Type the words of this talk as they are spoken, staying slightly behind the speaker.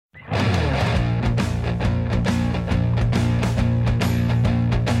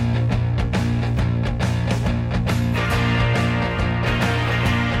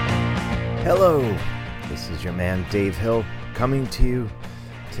man, Dave Hill, coming to you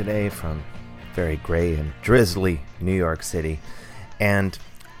today from very gray and drizzly New York City. And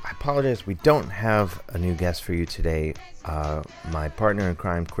I apologize, we don't have a new guest for you today. My partner in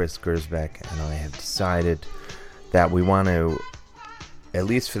crime, Chris Gersbeck, and I have decided that we want to, at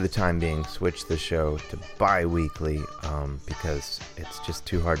least for the time being, switch the show to bi-weekly because it's just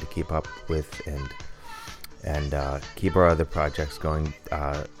too hard to keep up with and keep our other projects going.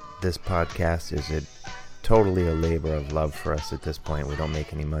 This podcast is totally a labor of love for us at this point. We don't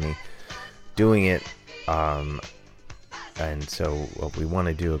make any money doing it, and so we want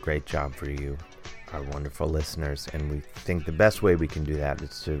to do a great job for you, our wonderful listeners, and we think the best way we can do that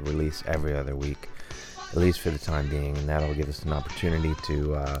is to release every other week, at least for the time being, and that'll give us an opportunity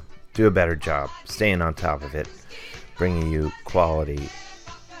to do a better job, staying on top of it, bringing you quality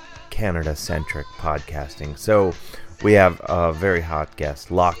Canada-centric podcasting. So we have a very hot guest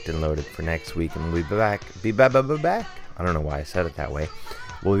locked and loaded for next week, and we'll be back. I don't know why I said it that way.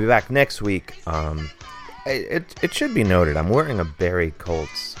 We'll be back next week. It should be noted, I'm wearing a Barrie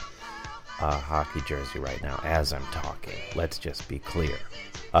Colts hockey jersey right now as I'm talking. Let's just be clear.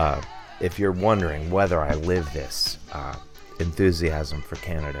 If you're wondering whether I live this enthusiasm for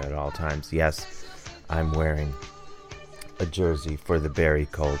Canada at all times, yes, I'm wearing a jersey for the Barrie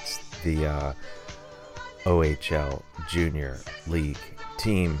Colts, the OHL Junior League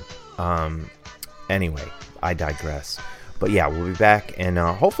team. Anyway, I digress. But yeah, we'll be back, and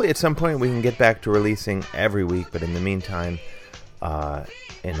hopefully at some point we can get back to releasing every week. But in the meantime,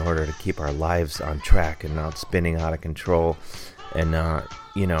 in order to keep our lives on track and not spinning out of control, and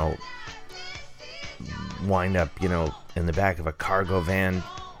wind up, in the back of a cargo van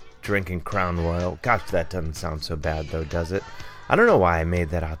drinking Crown Royal. Gosh, that doesn't sound so bad though, does it? I don't know why I made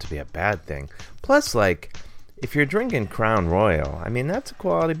that out to be a bad thing. Plus, if you're drinking Crown Royal, I mean, that's a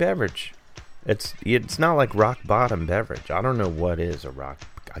quality beverage. It's not like rock bottom beverage. I don't know what is a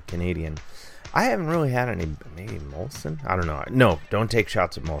Canadian. I haven't really had any, maybe Molson? I don't know. No, don't take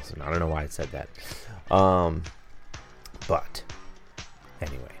shots at Molson. I don't know why I said that. But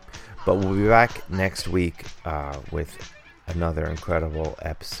anyway, we'll be back next week with another incredible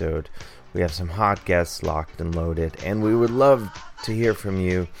episode. We have some hot guests locked and loaded, and we would love to hear from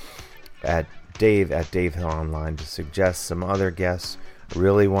you at Dave Hill Online to suggest some other guests.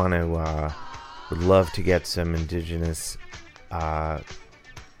 Really want to, would love to get some Indigenous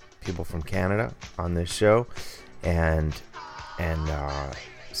people from Canada on this show, and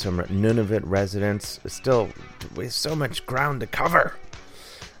some Nunavut residents. Still, we have so much ground to cover.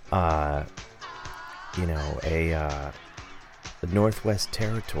 A Northwest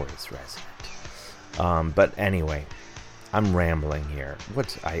Territories resident. But anyway, I'm rambling here.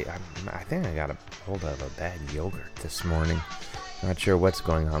 I think I got a hold of a bad yogurt this morning. Not sure what's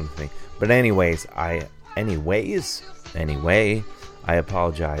going on with me. But anyway, I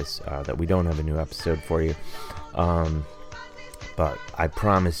apologize that we don't have a new episode for you. But I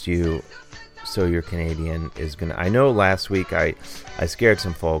promised you, So You're Canadian is gonna. I know last week I scared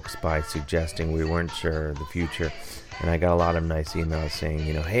some folks by suggesting we weren't sure of the future, and I got a lot of nice emails saying,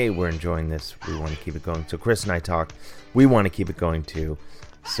 hey, we're enjoying this, we want to keep it going. So Chris and I talked, we want to keep it going too.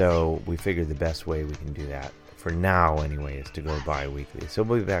 So we figured the best way we can do that, for now anyway, is to go bi-weekly. So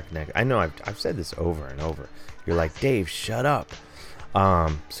we'll be back next. I know I've said this over and over. You're like, Dave, shut up.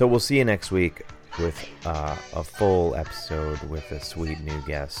 So we'll see you next week with a full episode with a sweet new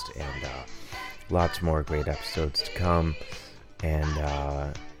guest, and lots more great episodes to come.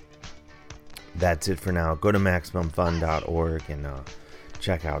 And that's it for now. Go to MaximumFun.org and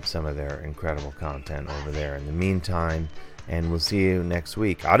check out some of their incredible content over there in the meantime. And we'll see you next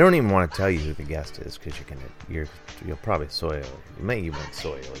week. I don't even want to tell you who the guest is, because you'll probably soil. You won't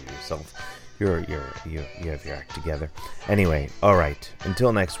soil yourself. You have your act together. Anyway, all right.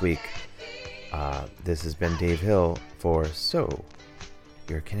 Until next week. This has been Dave Hill for So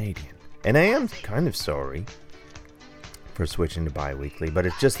You're Canadian. And I am kind of sorry for switching to bi-weekly, but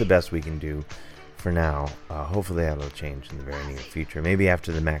it's just the best we can do for now. Hopefully that'll change in the very near future. Maybe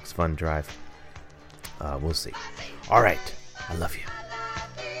after the Max Fun Drive. We'll see. All right. I love you.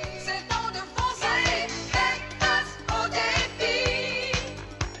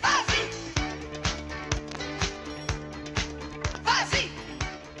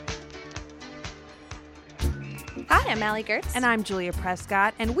 Hi, I'm Allie Gertz. And I'm Julia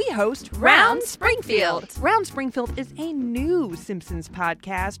Prescott, and we host Round Springfield. Round Springfield is a new Simpsons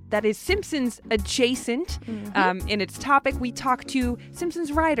podcast that is Simpsons adjacent. In its topic, we talk to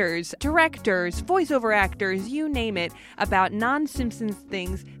Simpsons writers, directors, voiceover actors, you name it, about non-Simpsons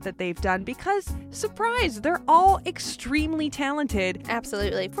things that they've done because, surprise, they're all extremely talented.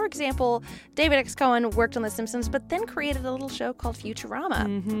 Absolutely. For example, David X. Cohen worked on The Simpsons, but then created a little show called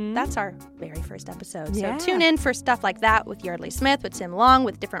Futurama. That's our very first episode. Yeah. So tune in for stuff like that with Yardley Smith, with Tim Long,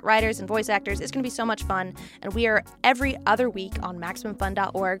 with different writers and voice actors. It's going to be so much fun. And we are every other week on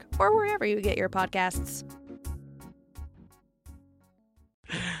MaximumFun.org or wherever you get your podcasts.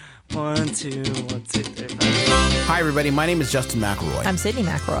 1, 2, 3, 4. Hi, everybody. My name is Justin McElroy. I'm Sydney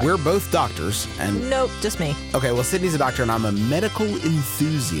McElroy. We're both doctors, and Nope, just me. okay. Well, Sydney's a doctor, and I'm a medical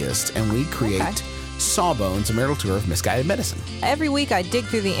enthusiast, and we create Sawbones, a marital tour of misguided medicine. Every week I dig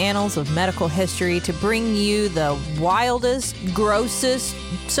through the annals of medical history to bring you the wildest, grossest,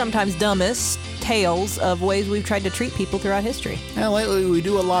 sometimes dumbest tales of ways we've tried to treat people throughout history. And lately, we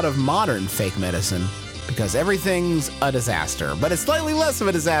do a lot of modern fake medicine because everything's a disaster, but it's slightly less of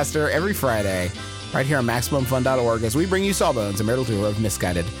a disaster every Friday, right here on MaximumFun.org, as we bring you Sawbones, a marital tour of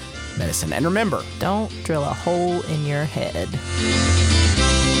misguided medicine. And remember, Don't drill a hole in your head.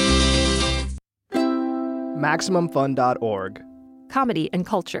 MaximumFun.org. Comedy and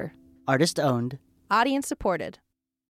culture. Artist owned. Audience supported.